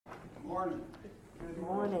morning. Good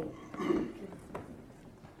morning. We're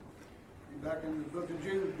back in the book of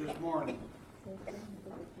Jude this morning.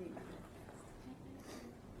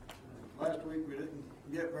 Last week we didn't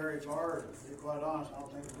get very far. To be quite honest, I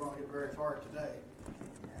don't think we're going to get very far today.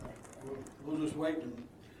 We'll just wait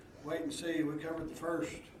and see. We covered the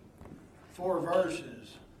first 4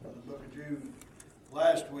 verses of the book of Jude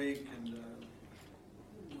last week, and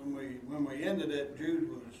when we ended it, Jude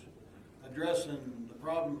was addressing the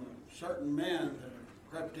problem of certain men that have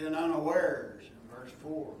crept in unawares in verse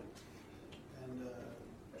 4, and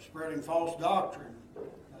spreading false doctrine,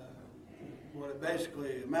 what it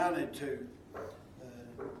basically amounted to.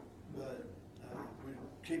 But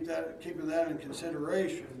keeping that in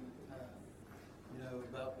consideration,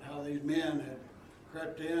 about how these men had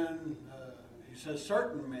crept in. He says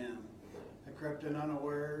certain men had crept in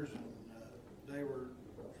unawares, and they were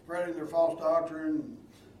spreading their false doctrine.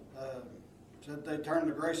 Said they turned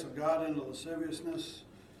the grace of God into lasciviousness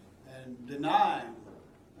and denying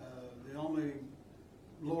the only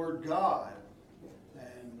Lord God.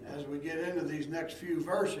 And as we get into these next few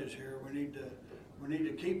verses here, we need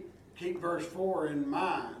to keep verse 4 in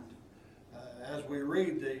mind as we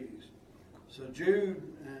read these. So Jude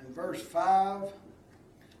in verse 5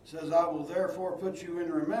 says, "I will therefore put you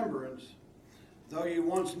in remembrance, though you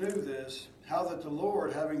once knew this, how that the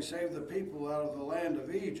Lord, having saved the people out of the land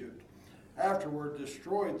of Egypt, afterward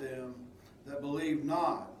destroyed them that believed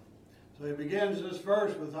not." So he begins this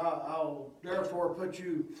verse with, "I'll therefore put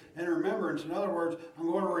you in remembrance." In other words, I'm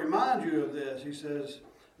going to remind you of this. He says,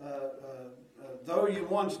 though you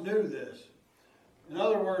once knew this. In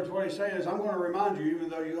other words, what he's saying is, I'm going to remind you, even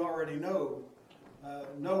though you already know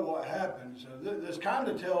what happened. So this kind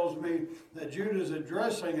of tells me that Jude is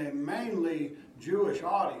addressing a mainly Jewish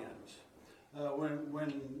audience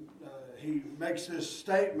when he makes this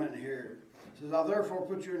statement here. He says, "I'll therefore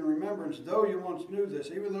put you in remembrance, though you once knew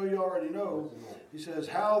this," even though you already know. He says,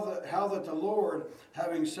 how that the Lord,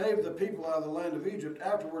 having saved the people out of the land of Egypt,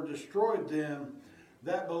 afterward destroyed them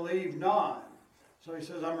that believed not. So he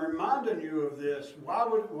says, I'm reminding you of this. Why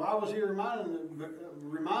was he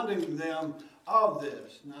reminding them of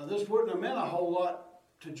this? Now, this wouldn't have meant a whole lot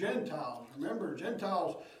to Gentiles. Remember,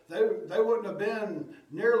 Gentiles, they wouldn't have been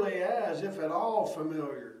nearly as, if at all,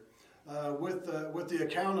 familiar with the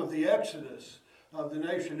account of the Exodus of the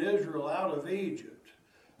nation Israel out of Egypt.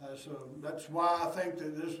 So that's why I think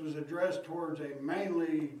that this was addressed towards a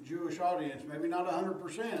mainly Jewish audience. Maybe not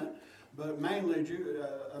 100%, but a mainly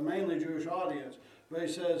Jewish audience. But he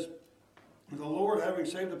says, the Lord, having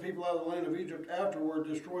saved the people out of the land of Egypt, afterward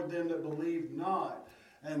destroyed them that believed not.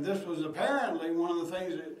 And this was apparently one of the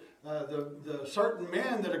things that the certain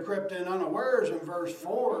men that had crept in unawares in verse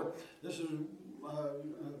 4, this is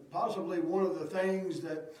possibly one of the things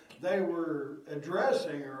that they were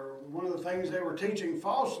addressing, or one of the things they were teaching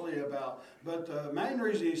falsely about. But the main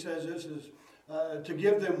reason he says this is to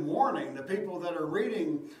give them warning, the people that are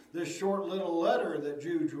reading this short little letter that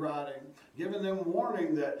Jude's writing, giving them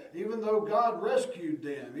warning that even though God rescued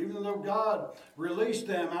them, even though God released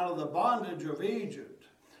them out of the bondage of Egypt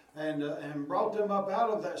and brought them up out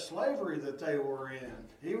of that slavery that they were in,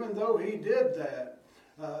 even though he did that,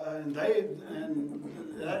 and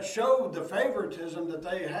that showed the favoritism that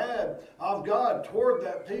they had of God toward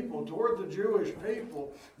that people, toward the Jewish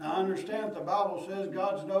people. Now, I understand the Bible says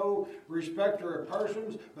God's no respecter of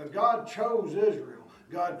persons, but God chose Israel.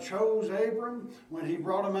 God chose Abram when he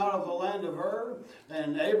brought him out of the land of Ur,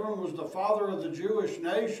 and Abram was the father of the Jewish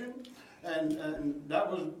nation, and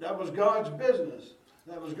that was God's business.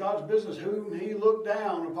 That was God's business, whom he looked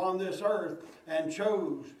down upon this earth and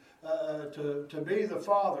chose to be the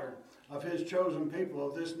father of his chosen people,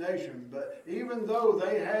 of this nation. But even though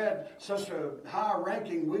they had such a high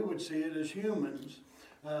ranking, we would see it as humans,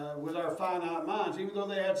 with our finite minds, even though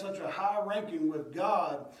they had such a high ranking with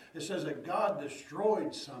God, it says that God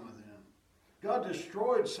destroyed some of them. God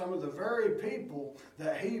destroyed some of the very people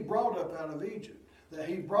that he brought up out of Egypt, that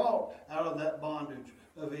he brought out of that bondage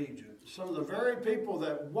of Egypt. Some of the very people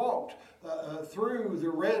that walked through the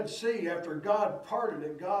Red Sea after God parted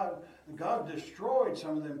it, God destroyed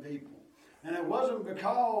some of them people. And it wasn't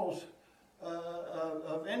because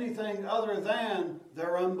of anything other than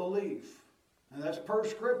their unbelief. And that's per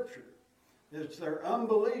Scripture. It's their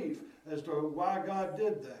unbelief as to why God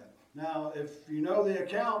did that. Now, if you know the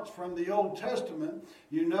accounts from the Old Testament,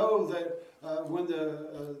 you know that when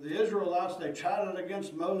the Israelites, they chided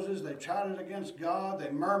against Moses, they chided against God, they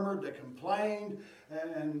murmured, they complained,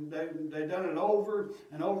 and they done it over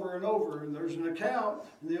and over and over. And there's an account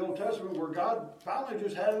in the Old Testament where God finally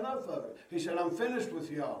just had enough of it. He said, I'm finished with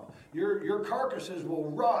y'all. Your carcasses will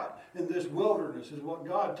rot in this wilderness, is what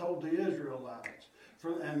God told the Israelites.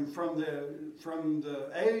 From the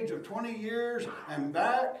age of 20 years and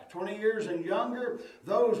back, 20 years and younger,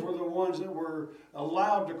 those were the ones that were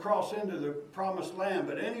allowed to cross into the promised land.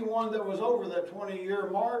 But anyone that was over that 20-year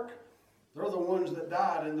mark, they're the ones that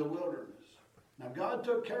died in the wilderness. Now, God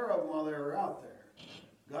took care of them while they were out there.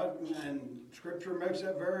 God, and Scripture makes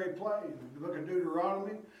that very plain. The book of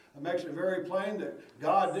Deuteronomy, it makes it very plain that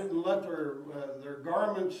God didn't let their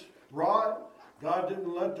garments rot. God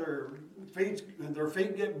didn't let their feet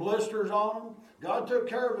get blisters on them. God took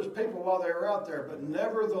care of his people while they were out there, but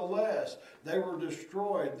nevertheless, they were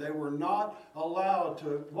destroyed. They were not allowed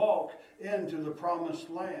to walk into the promised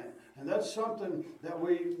land. And that's something that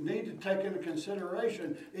we need to take into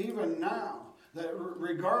consideration even now, that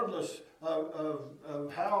regardless of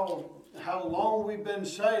how long we've been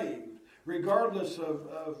saved, regardless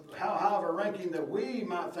of how high of a ranking that we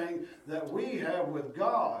might think that we have with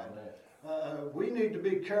God, we need to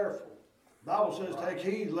be careful. The Bible says, take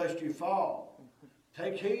heed lest you fall.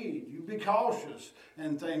 Take heed. You be cautious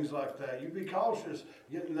and things like that. You be cautious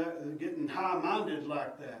getting high-minded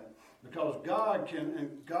like that. Because God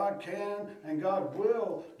can and God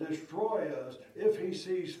will destroy us if he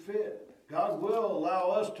sees fit. God will allow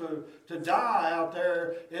us to die out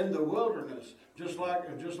there in the wilderness, just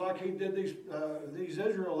like he did these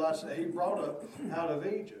Israelites that he brought up out of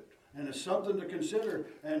Egypt. And it's something to consider.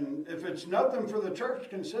 And if it's nothing for the church to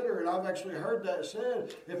consider, and I've actually heard that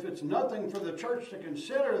said, if it's nothing for the church to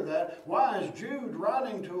consider that, why is Jude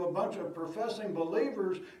writing to a bunch of professing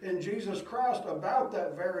believers in Jesus Christ about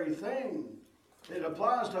that very thing? It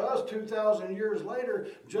applies to us 2,000 years later,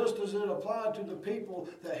 just as it applied to the people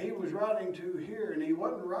that he was writing to here. And he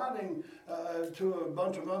wasn't writing to a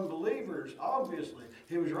bunch of unbelievers, obviously.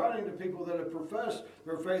 He was writing to people that had professed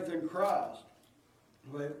their faith in Christ.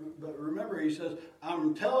 But remember, he says,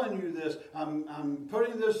 I'm telling you this, I'm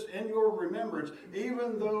putting this in your remembrance,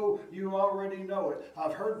 even though you already know it.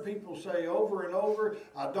 I've heard people say over and over,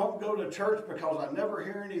 I don't go to church because I never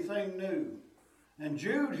hear anything new. And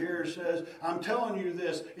Jude here says, I'm telling you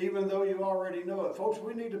this, even though you already know it. Folks,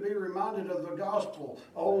 we need to be reminded of the gospel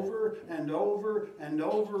over and over and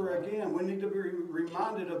over again. We need to be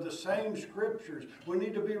reminded of the same scriptures. We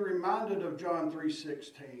need to be reminded of John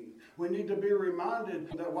 3:16. We need to be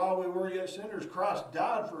reminded that while we were yet sinners, Christ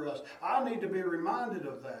died for us. I need to be reminded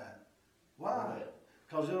of that. Why?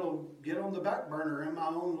 Because it'll get on the back burner in my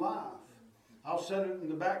own life. I'll set it in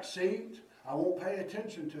the back seat. I won't pay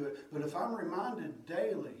attention to it. But if I'm reminded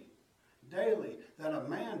daily, that a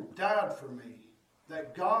man died for me,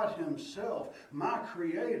 that God himself, my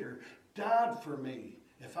Creator, died for me,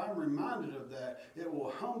 if I'm reminded of that, it will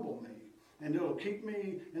humble me. And it'll keep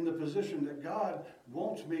me in the position that God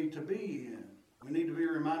wants me to be in. We need to be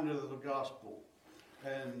reminded of the gospel.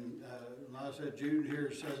 And like I said, Jude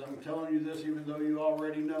here says, I'm telling you this even though you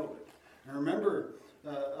already know it. And remember,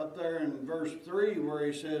 up there in verse 3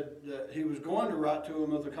 where he said that he was going to write to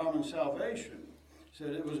them of the common salvation. He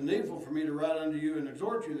said, it was needful for me to write unto you and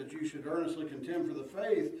exhort you that you should earnestly contend for the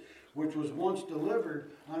faith which was once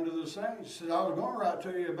delivered unto the saints. He said, I was going to write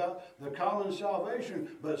to you about the common salvation,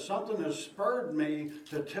 but something has spurred me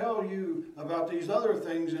to tell you about these other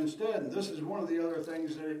things instead. And this is one of the other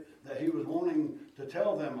things that he was wanting to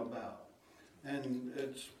tell them about. And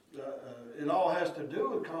it all has to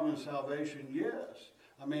do with common salvation, yes.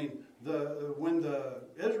 I mean, when the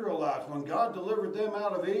Israelites, when God delivered them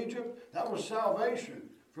out of Egypt, that was salvation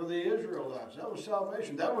for the Israelites. That was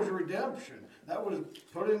salvation. That was redemption. That was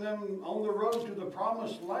putting them on the road to the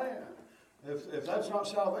promised land. If that's not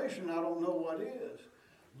salvation, I don't know what is.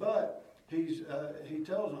 But he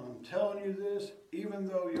tells them, I'm telling you this, even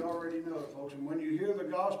though you already know it, folks. And when you hear the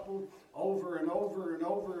gospel over and over and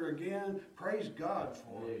over again, praise God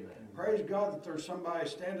for it. Amen. Praise God that there's somebody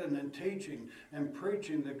standing and teaching and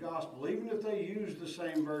preaching the gospel, even if they use the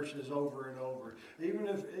same verses over and over. Even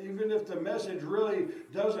if the message really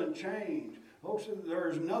doesn't change. Folks, there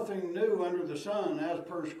is nothing new under the sun as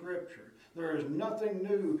per Scripture. There is nothing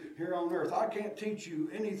new here on earth. I can't teach you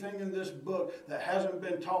anything in this book that hasn't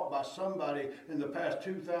been taught by somebody in the past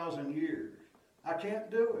 2,000 years. I can't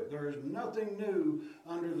do it. There is nothing new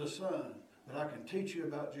under the sun. But I can teach you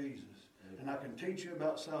about Jesus. and I can teach you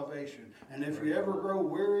about salvation. And if you ever grow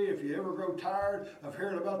weary, if you ever grow tired of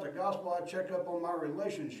hearing about the gospel, I check up on my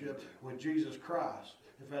relationship with Jesus Christ,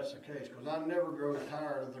 if that's the case, because I never grow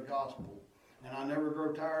tired of the gospel. And I never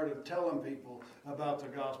grow tired of telling people about the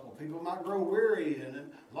gospel. People might grow weary in it.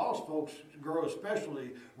 Lost folks grow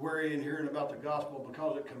especially weary in hearing about the gospel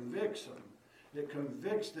because it convicts them. It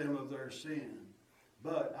convicts them of their sin.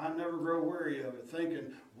 But I never grow weary of it,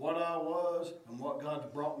 thinking what I was and what God's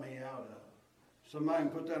brought me out of. Somebody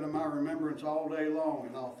can put that in my remembrance all day long,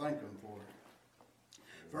 and I'll thank Him for it.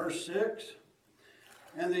 Verse 6,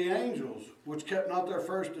 and the angels, which kept not their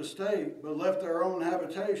first estate, but left their own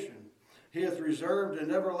habitation, He hath reserved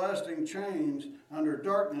in everlasting chains under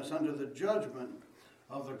darkness, under the judgment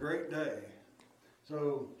of the great day.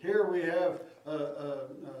 So here we have a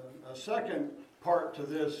second part to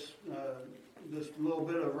this this little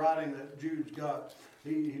bit of writing that Jude's got.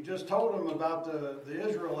 He just told them about the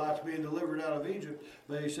Israelites being delivered out of Egypt,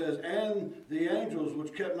 but he says, and the angels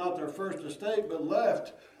which kept not their first estate, but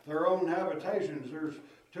left their own habitations. There's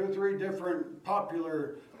 2 or 3 different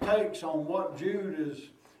popular takes on what Jude is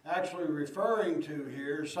actually referring to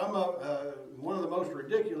here. One of the most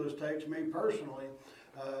ridiculous takes, me personally,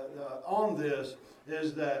 on this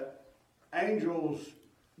is that angels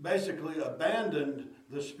basically abandoned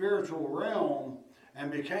the spiritual realm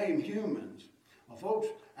and became humans. Well, folks,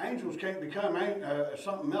 angels can't become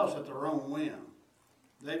something else at their own whim.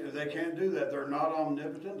 They can't do that. They're not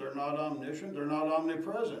omnipotent. They're not omniscient. They're not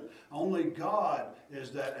omnipresent. Only God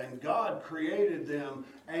is that, and God created them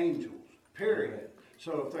angels, period.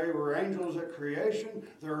 So if they were angels at creation,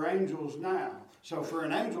 they're angels now. So for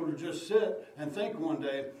an angel to just sit and think one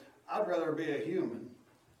day, I'd rather be a human,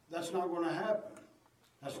 that's not going to happen.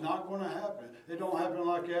 That's not going to happen. It don't happen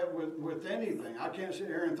like that with anything. I can't sit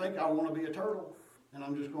here and think I want to be a turtle, and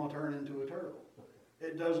I'm just going to turn into a turtle.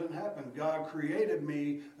 It doesn't happen. God created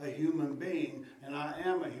me a human being, and I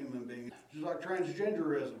am a human being. Just like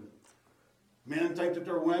transgenderism. Men think that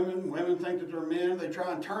they're women think that they're men. They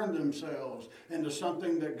try and turn themselves into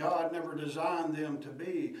something that God never designed them to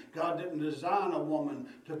be. God didn't design a woman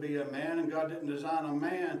to be a man, and God didn't design a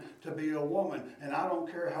man to be a woman. And I don't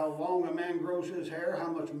care how long a man grows his hair,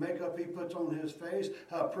 how much makeup he puts on his face,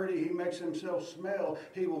 how pretty he makes himself smell.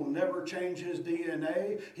 He will never change his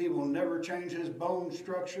DNA. He will never change his bone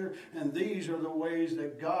structure. And these are the ways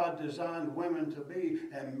that God designed women to be,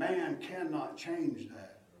 and man cannot change that.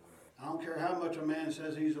 I don't care how much a man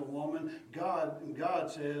says he's a woman. God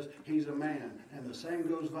says he's a man, and the same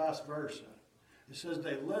goes vice versa. It says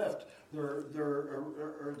they left their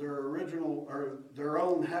original or their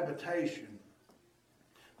own habitation.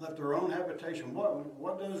 Left their own habitation.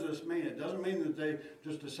 What does this mean? It doesn't mean that they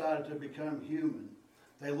just decided to become human.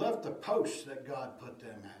 They left the posts that God put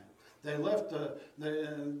them at. They left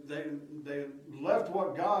they left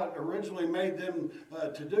what God originally made them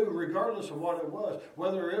to do, regardless of what it was.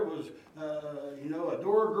 Whether it was a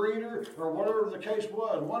door greeter or whatever the case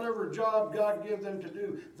was, whatever job God gave them to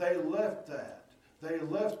do, they left that. They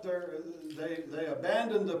left they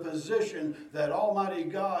abandoned the position that Almighty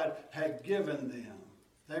God had given them.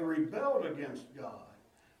 They rebelled against God.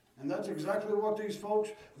 And that's exactly what these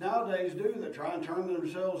folks nowadays do. They try and turn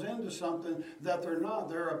themselves into something that they're not.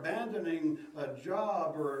 They're abandoning a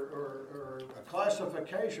job or a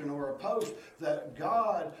classification or a post that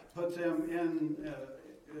God put them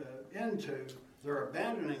into. They're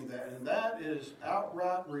abandoning that. And that is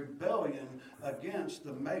outright rebellion against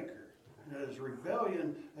the Maker. It is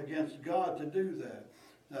rebellion against God to do that.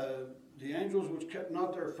 The angels which kept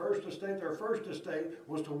not their first estate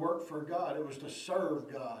was to work for God. It was to serve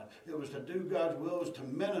God. It was to do God's will. It was to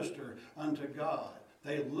minister unto God.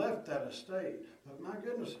 They left that estate. But my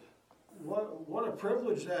goodness, what a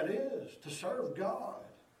privilege that is, to serve God.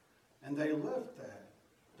 And they left that.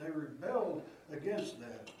 They rebelled against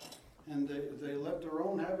that. And they left their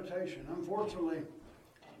own habitation. Unfortunately,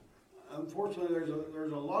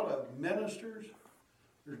 there's a lot of ministers.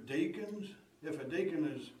 There's deacons. If a deacon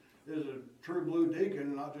is a true blue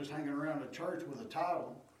deacon, not just hanging around a church with a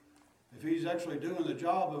title. If he's actually doing the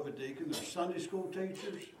job of a deacon, there's Sunday school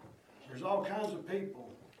teachers. There's all kinds of people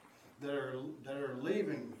that are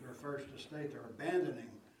leaving their first estate. They're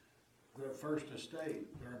abandoning their first estate.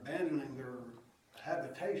 They're abandoning their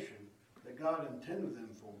habitation that God intended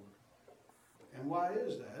them for. And why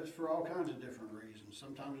is that? It's for all kinds of different reasons.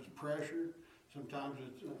 Sometimes it's pressure. Sometimes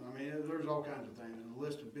there's all kinds of things. And the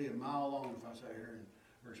list would be a mile long if I sat here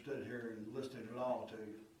or stood here and listed it all to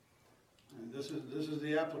you. And this is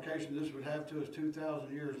the application this would have to us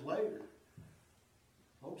 2,000 years later.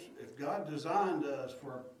 Folks, if God designed us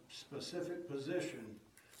for a specific position,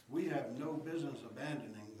 we have no business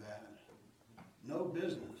abandoning that. no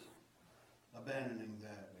business abandoning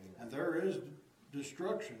that. And there is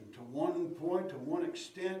destruction to one point, to one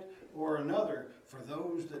extent or another for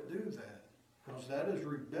those that do that. Because that is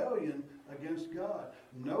rebellion against God.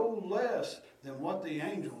 No less than what the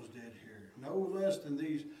angels did here. No less than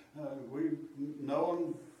these, we know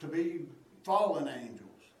them to be fallen angels.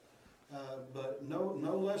 But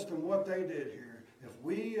no less than what they did here. If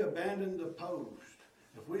we abandon the post,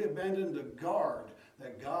 if we abandon the guard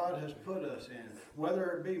that God has put us in,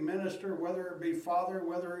 whether it be minister, whether it be father,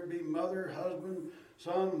 whether it be mother, husband,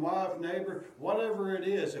 son, wife, neighbor, whatever it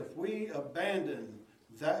is, if we abandon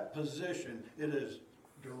that position, it is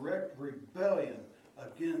direct rebellion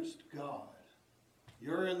against God.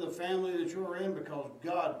 You're in the family that you're in because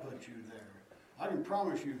God put you there. I can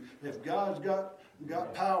promise you, if God's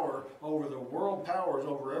got power over the world powers,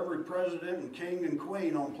 over every president and king and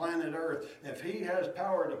queen on planet Earth, if he has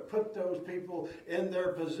power to put those people in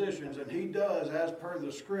their positions, and he does as per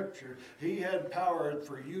the scripture, he had power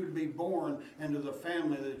for you to be born into the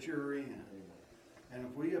family that you're in. And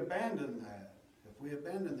if we abandon that,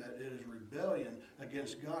 it is rebellion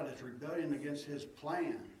against God. It's rebellion against his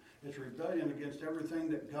plan. It's rebellion against everything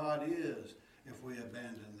that God is if we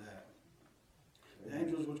abandon that. The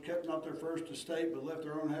angels which kept not their first estate, but left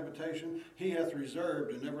their own habitation, he hath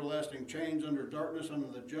reserved in everlasting chains under darkness, under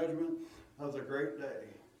the judgment of the great day.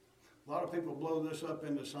 A lot of people blow this up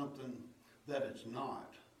into something that it's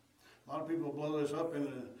not. A lot of people blow this up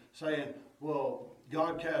into saying, well,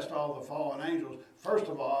 God cast all the fallen angels. First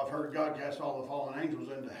of all, I've heard God cast all the fallen angels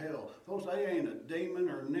into hell. Folks, they ain't a demon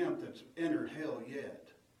or nymph that's entered hell yet.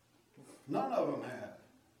 None of them have.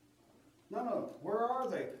 None of them. Where are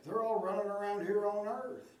they? They're all running around here on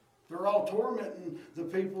earth. They're all tormenting the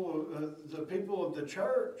people of the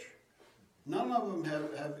church. None of them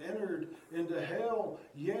have entered into hell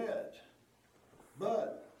yet.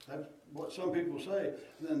 But that's what some people say.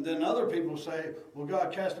 Then other people say, well,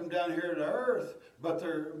 God cast them down here to earth, but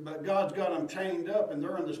God's got them chained up and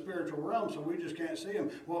they're in the spiritual realm, so we just can't see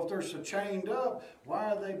them. Well, if they're so chained up,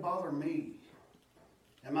 why do they bother me?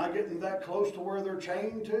 Am I getting that close to where they're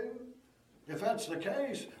chained to? If that's the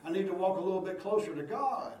case, I need to walk a little bit closer to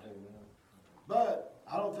God. But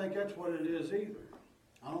I don't think that's what it is either.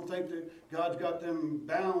 I don't think that God's got them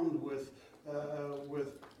bound with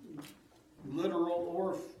literal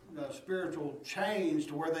or spiritual chains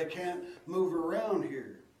to where they can't move around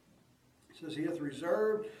here. It says he hath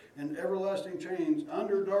reserved in everlasting chains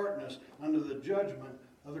under darkness, under the judgment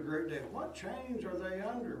of the great day. What chains are they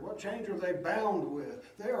under? What chains are they bound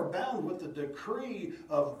with? They are bound with the decree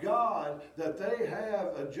of God that they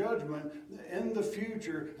have a judgment in the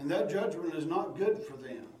future, and that judgment is not good for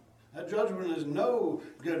them. That judgment is no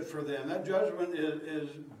good for them. That judgment is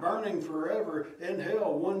burning forever in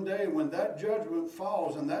hell. One day when that judgment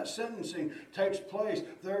falls and that sentencing takes place,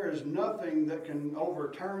 there is nothing that can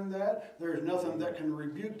overturn that. There is nothing that can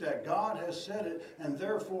rebuke that. God has said it, and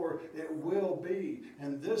therefore it will be.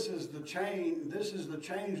 And this is the chain. This is the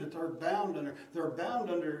chains that they're bound under. They're bound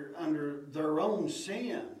under their own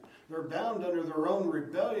sin. They're bound under their own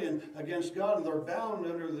rebellion against God, and they're bound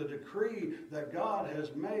under the decree that God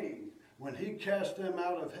has made when he cast them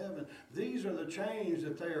out of heaven. These are the chains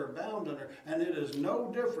that they are bound under, and it is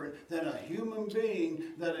no different than a human being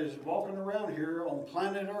that is walking around here on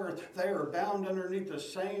planet Earth. They are bound underneath the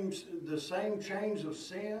same chains of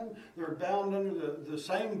sin. They're bound under the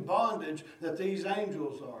same bondage that these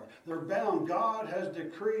angels are. They're bound. God has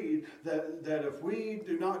decreed that if we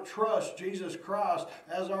do not trust Jesus Christ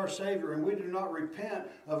as our Savior and we do not repent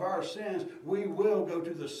of our sins, we will go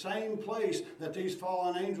to the same place that these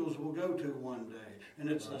fallen angels will go to one day. And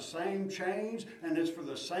it's the same change, and it's for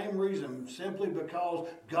the same reason, simply because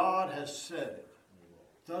God has said it.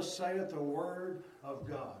 Thus saith the word of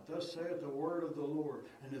God. Thus saith the word of the Lord.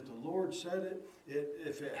 And if the Lord said it,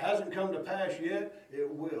 if it hasn't come to pass yet, it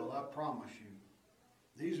will, I promise you.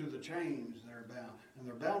 These are the chains that are bound. And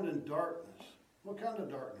they're bound in darkness. What kind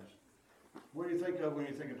of darkness? What do you think of when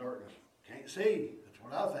you think of darkness? Can't see. That's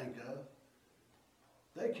what I think of.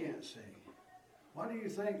 They can't see. Why do you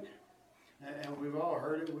think? And we've all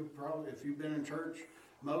heard it. We've probably, if you've been in church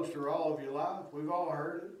most or all of your life, we've all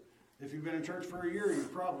heard it. If you've been in church for a year,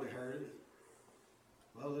 you've probably heard it.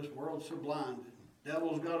 Well, this world's so blinded.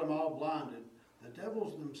 Devil's got them all blinded. The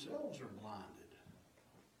devils themselves are blinded.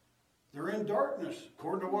 They're in darkness.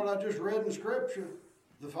 According to what I just read in Scripture,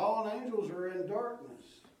 the fallen angels are in darkness.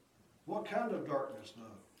 What kind of darkness, though?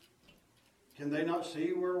 Can they not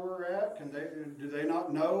see where we're at? Do they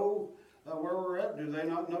not know where we're at? Do they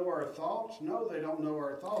not know our thoughts? No, they don't know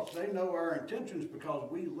our thoughts. They know our intentions because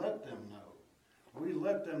we let them know. We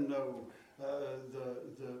let them know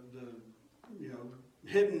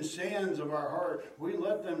hidden sins of our heart, we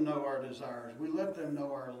let them know our desires. We let them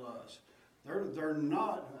know our lusts. They're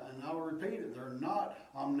not, and I'll repeat it, they're not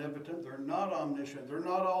omnipotent. They're not omniscient. They're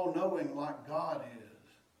not all-knowing like God is.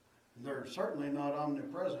 And they're certainly not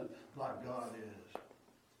omnipresent like God is.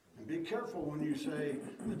 And be careful when you say,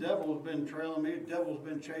 the devil's been trailing me, the devil's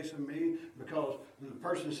been chasing me, because the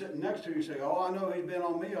person sitting next to you say, oh, I know he's been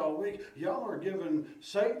on me all week. Y'all are giving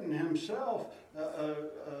Satan himself a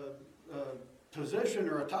position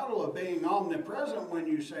or a title of being omnipresent when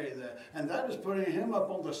you say that. And that is putting him up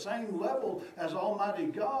on the same level as Almighty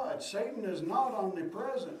God. Satan is not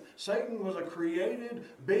omnipresent. Satan was a created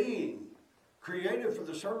being, created for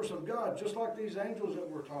the service of God, just like these angels that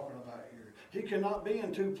we're talking about here. He cannot be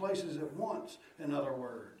in two places at once, in other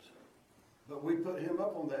words. But we put him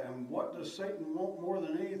up on that. And what does Satan want more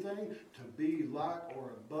than anything? To be like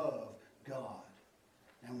or above God.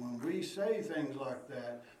 And when we say things like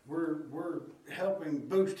that, we're helping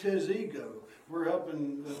boost his ego. We're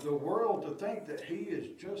helping the world to think that he is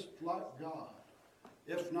just like God,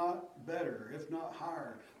 if not better, if not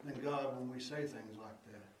higher than God when we say things like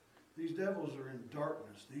that. These devils are in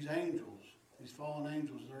darkness. These angels, these fallen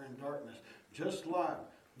angels, they're in darkness. Just like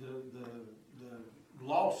the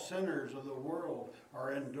lost sinners of the world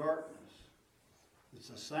are in darkness. It's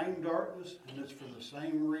the same darkness and it's for the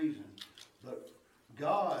same reason. But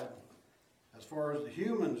God, as far as the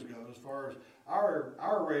humans go, as far as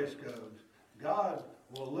our race goes, God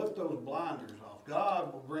will lift those blinders off.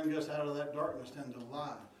 God will bring us out of that darkness into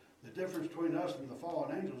light. The difference between us and the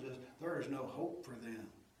fallen angels is there is no hope for them.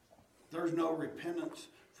 There's no repentance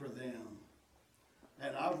for them.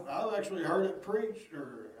 And I've actually heard it preached,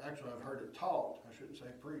 or actually I've heard it taught. I shouldn't say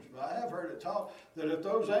preached, but I have heard it taught that if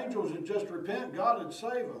those angels would just repent, God would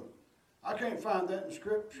save them. I can't find that in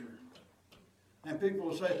Scripture. And people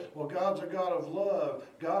will say, well, God's a God of love.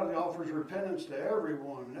 God offers repentance to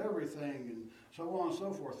everyone and everything, and so on and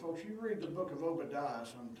so forth. Folks, you read the book of Obadiah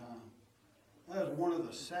sometime. That is one of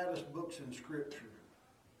the saddest books in Scripture.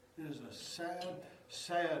 It is a sad,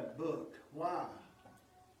 sad book. Why?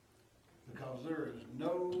 Because there is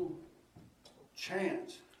no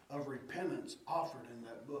chance of repentance offered in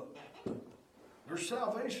that book. There's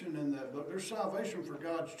salvation in that book. There's salvation for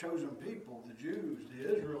God's chosen people, the Jews,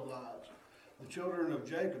 the Israelites, the children of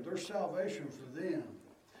Jacob. There's salvation for them.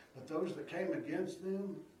 But those that came against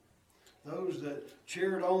them, those that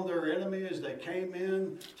cheered on their enemy as they came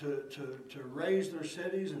in to raise their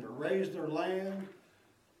cities and to raise their land,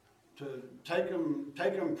 to take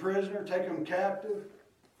them prisoner, take them captive,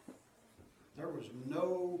 there was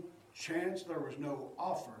no chance, there was no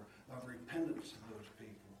offer of repentance to those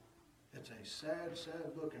people. It's a sad,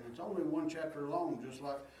 sad book, and it's only one chapter long, just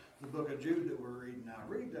like the book of Jude that we're reading now.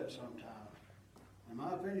 Read that sometime. In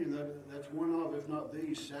my opinion, that's one of, if not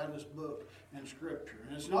the saddest book in Scripture.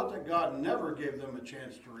 And it's not that God never gave them a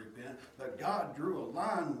chance to repent, but God drew a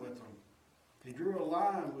line with them. He drew a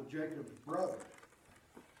line with Jacob's brother.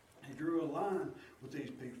 He drew a line with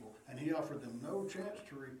these people, and he offered them no chance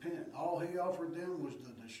to repent. All he offered them was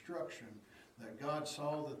the destruction that God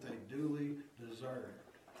saw that they duly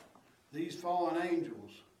deserved. These fallen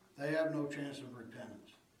angels, they have no chance of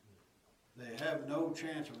repentance. They have no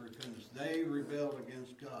chance of repentance. They rebelled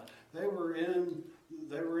against God. They were in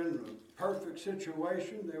a perfect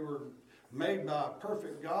situation. They were made by a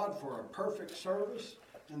perfect God for a perfect service,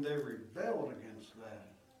 and they rebelled against that.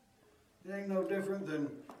 It ain't no different than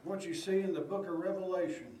what you see in the book of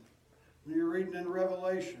Revelation. When you're reading in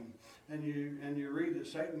Revelation, and you read that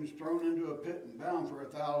Satan's thrown into a pit and bound for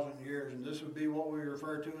 1,000 years, and this would be what we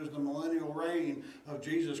refer to as the millennial reign of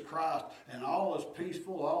Jesus Christ, and all is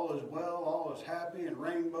peaceful, all is well, all is happy, and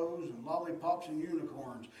rainbows and lollipops and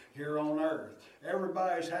unicorns here on earth.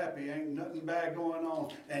 Everybody's happy, ain't nothing bad going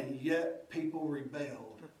on, and yet people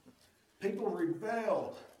rebelled. People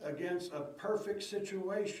rebel against a perfect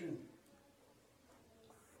situation.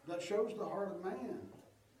 That shows the heart of man.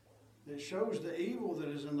 It shows the evil that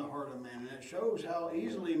is in the heart of man, and it shows how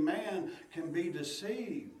easily man can be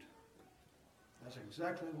deceived. That's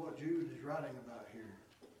exactly what Jude is writing about here.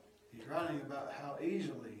 He's writing about how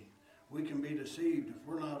easily we can be deceived if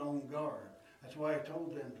we're not on guard. That's why he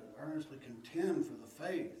told them to earnestly contend for the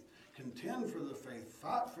faith. Contend for the faith.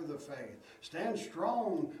 Fight for the faith. Stand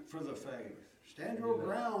strong for the faith. Stand your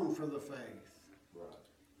ground for the faith.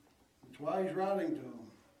 That's why he's writing to them.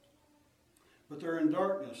 But they're in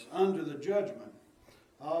darkness under the judgment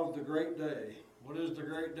of the great day. What is the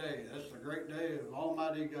great day? That's the great day of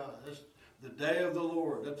Almighty God. That's the day of the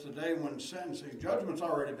Lord. That's the day when sentencing, judgment's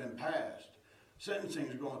already been passed. Sentencing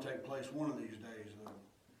is going to take place one of these days, though.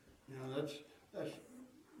 You know, that's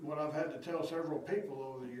what I've had to tell several people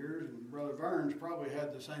over the years, and Brother Vern's probably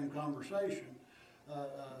had the same conversation,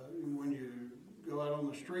 when you go out on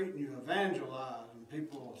the street and you evangelize and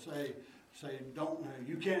people say, don't,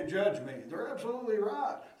 you can't judge me. They're absolutely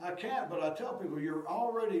right. I can't, but I tell people, you're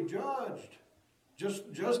already judged.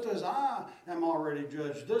 Just as I am already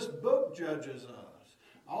judged. This book judges us.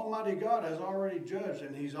 Almighty God has already judged,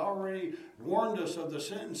 and He's already warned us of the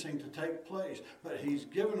sentencing to take place. But He's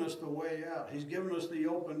given us the way out. He's given us the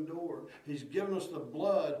open door. He's given us the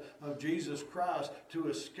blood of Jesus Christ to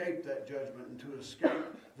escape that judgment and to escape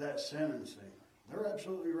that sentencing. They're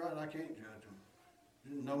absolutely right. I can't judge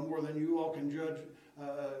them. No more than you all can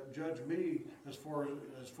judge me as far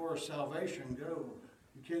as salvation goes.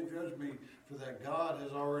 You can't judge me for that. God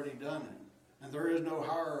has already done it. And there is no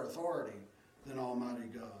higher authority than Almighty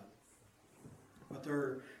God. But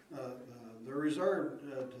they're reserved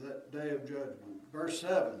to that day of judgment. Verse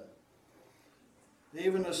 7.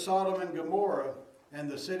 Even as Sodom and Gomorrah and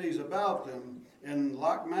the cities about them, in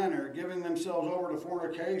like manner, giving themselves over to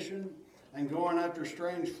fornication and going after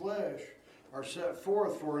strange flesh, are set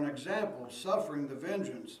forth for an example, suffering the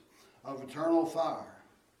vengeance of eternal fire.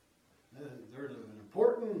 There's an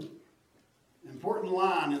important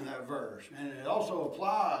line in that verse, and it also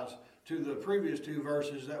applies to the previous two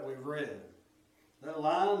verses that we've read. That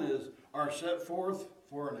line is, are set forth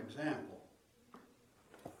for an example.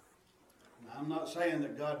 Now, I'm not saying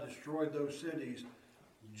that God destroyed those cities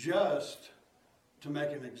just to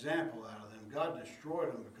make an example out of them. God destroyed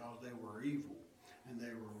them because they were evil and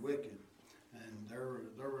they were wicked. And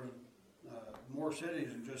there were more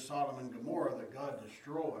cities than just Sodom and Gomorrah that God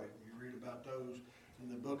destroyed. You read about those in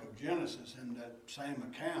the book of Genesis in that same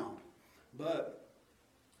account. But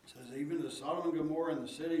it says, even as Sodom and Gomorrah and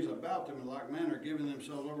the cities about them in like manner, giving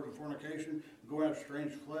themselves over to fornication, going after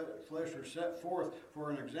strange flesh, are set forth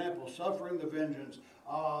for an example, suffering the vengeance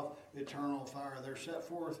of eternal fire. They're set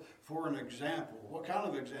forth for an example. What kind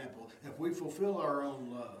of example? If we fulfill our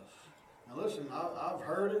own lusts. Now listen, I've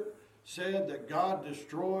heard it said that God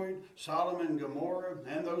destroyed Sodom and Gomorrah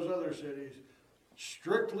and those other cities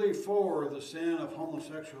strictly for the sin of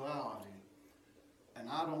homosexuality. And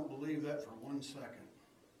I don't believe that for 1 second.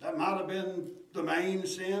 That might have been the main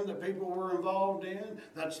sin that people were involved in.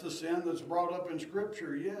 That's the sin that's brought up in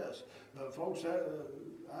Scripture, yes. But folks,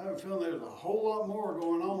 I have a feeling there's a whole lot more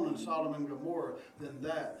going on in Sodom and Gomorrah than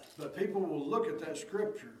that. But people will look at that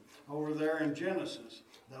Scripture over there in Genesis.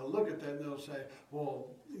 They'll look at that and they'll say, well,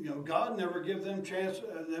 God never gave them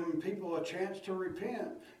people a chance to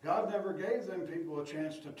repent. God never gave them people a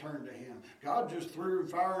chance to turn to Him. God just threw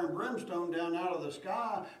fire and brimstone down out of the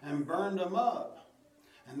sky and burned them up.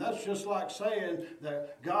 And that's just like saying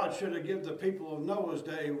that God should have given the people of Noah's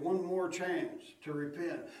day one more chance to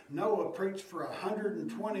repent. Noah preached for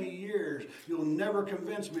 120 years. You'll never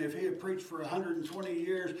convince me if he had preached for 120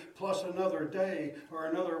 years plus another day or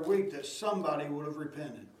another week that somebody would have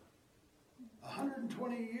repented.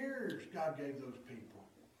 120 years God gave those people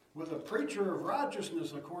with a preacher of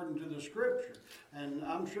righteousness according to the Scripture. And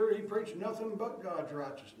I'm sure he preached nothing but God's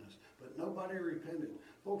righteousness, but nobody repented.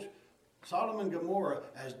 Folks, Sodom and Gomorrah,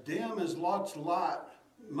 as dim as Lot's light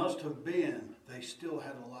must have been, they still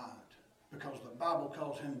had a light. Because the Bible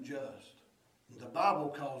calls him just. The Bible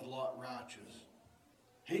calls Lot righteous.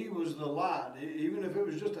 He was the light. Even if it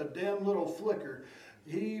was just a dim little flicker,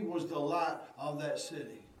 he was the light of that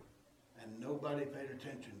city. And nobody paid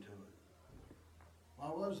attention to it.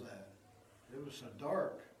 Why was that? It was so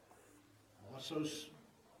dark. What's so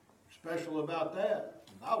special about that?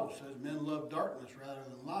 The Bible says men love darkness rather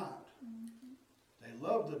than light. They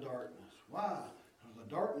love the darkness. Why? Because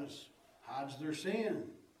the darkness hides their sin.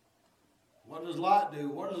 What does light do?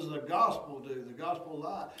 What does the gospel do? The gospel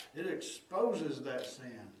light. It exposes that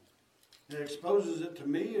sin. It exposes it to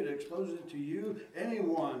me. It exposes it to you.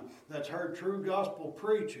 Anyone that's heard true gospel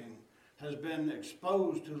preaching has been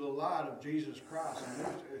exposed to the light of Jesus Christ.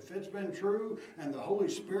 And if it's been true and the Holy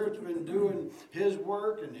Spirit's been doing His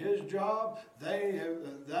work and His job,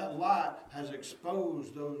 that light has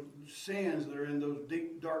exposed those sins that are in those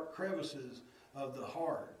deep, dark crevices of the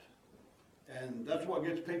heart. And that's what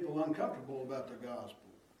gets people uncomfortable about the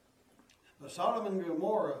gospel. But Sodom and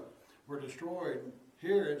Gomorrah were destroyed.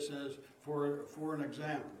 Here it says for an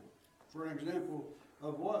example. For an example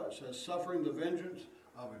of what? It says suffering the vengeance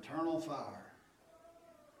of eternal fire.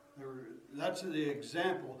 That's the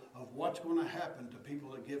example of what's going to happen to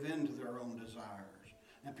people that give in to their own desires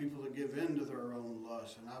and people that give in to their own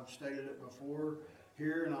lusts. And I've stated it before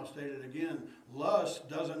here and I'll state it again. Lust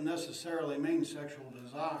doesn't necessarily mean sexual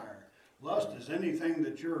desire. Lust is anything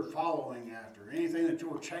that you're following after, anything that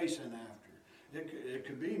you're chasing after. It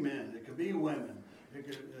could be men, it could be women,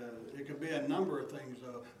 It could be a number of things,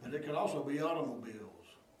 though, but it could also be automobiles.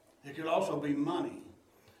 It could also be money.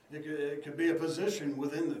 It could be a position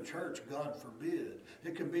within the church, God forbid.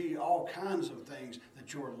 It could be all kinds of things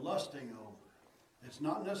that you're lusting over. It's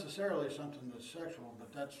not necessarily something that's sexual,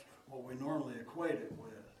 but that's what we normally equate it with.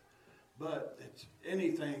 But it's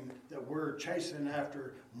anything that we're chasing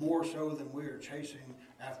after more so than we are chasing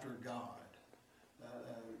after God.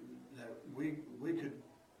 That we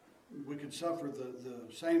could suffer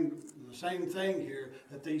the same thing here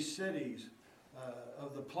that these cities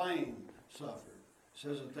of the plain suffered. It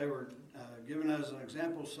says that they were given as an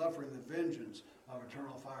example, suffering the vengeance of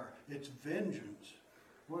eternal fire. It's vengeance.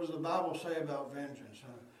 What does the Bible say about vengeance?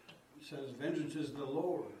 It says vengeance is the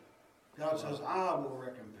Lord. God says, I will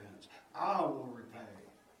recompense. I will repay.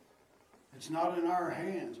 It's not in our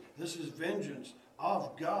hands. This is vengeance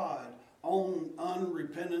of God on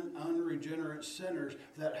unrepentant, unregenerate sinners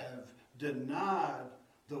that have denied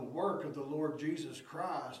the work of the Lord Jesus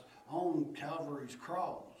Christ on Calvary's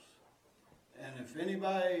cross. And if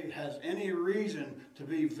anybody has any reason to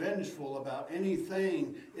be vengeful about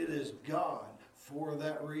anything, it is God for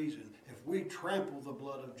that reason. If we trample the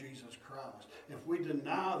blood of Jesus Christ, if we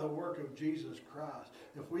deny the work of Jesus Christ,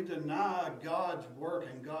 if we deny God's work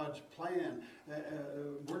and God's plan,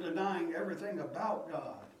 we're denying everything about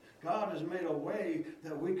God. God has made a way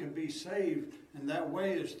that we can be saved, and that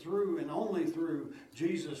way is through and only through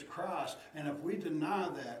Jesus Christ. And if we deny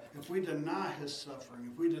that, if we deny His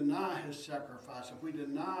suffering, if we deny His sacrifice, if we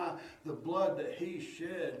deny the blood that He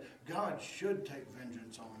shed, God should take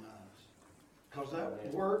vengeance on us. Because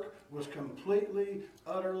that work was completely,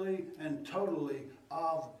 utterly, and totally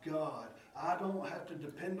of God. I don't have to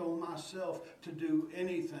depend on myself to do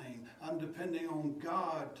anything. I'm depending on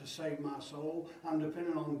God to save my soul. I'm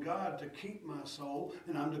depending on God to keep my soul.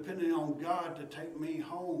 And I'm depending on God to take me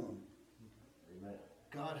home. Amen.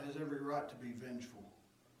 God has every right to be vengeful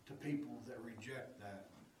to people that reject that.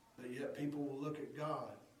 But yet people will look at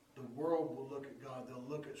God. The world will look at God. They'll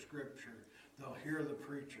look at Scripture. They'll hear the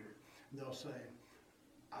preacher. And they'll say,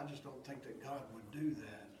 I just don't think that God would do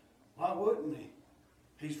that. Why wouldn't He?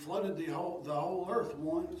 He's flooded the whole earth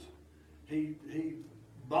once. He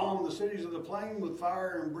bombed the cities of the plain with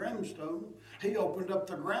fire and brimstone. He opened up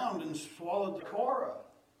the ground and swallowed the Korah.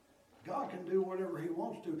 God can do whatever He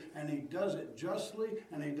wants to, and He does it justly,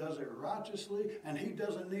 and He does it righteously, and He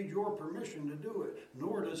doesn't need your permission to do it,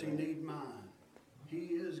 nor does He need mine.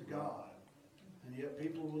 He is God. And yet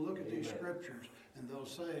people will look at these scriptures and they'll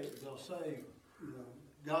say, you know,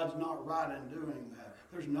 God's not right in doing that.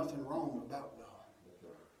 There's nothing wrong about God.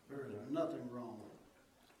 There is nothing wrong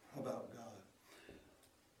about God.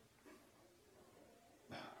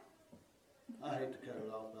 I hate to cut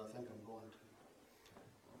it off, but I think I'm going to.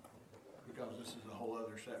 Because this is a whole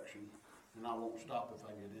other section, and I won't stop if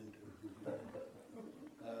I get into it.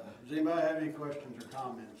 Does anybody have any questions or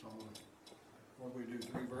comments on what we do,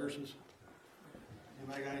 3 verses?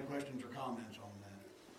 Anybody got any questions or comments on